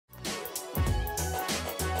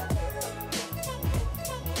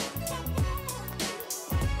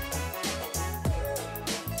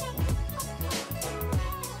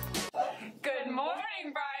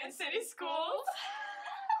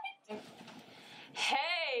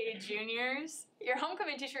juniors. Your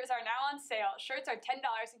homecoming t-shirts are now on sale. Shirts are $10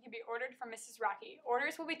 and can be ordered from Mrs. Rockey.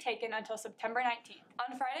 Orders will be taken until September 19th.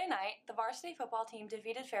 On Friday night, the varsity football team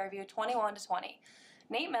defeated Fairview 21-20.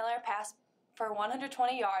 Nate Miller passed for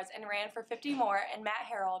 120 yards and ran for 50 more, and Matt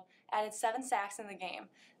Harold added 7 sacks in the game.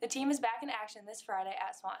 The team is back in action this Friday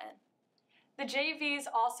at Swanton. The JVs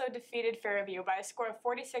also defeated Fairview by a score of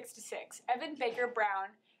 46-6. Evan Baker Brown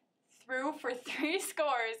threw for 3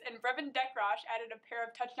 scores, and Brevin Deckrosh added a pair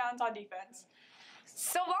of touchdowns on defense.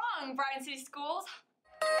 So long, Bryan City Schools!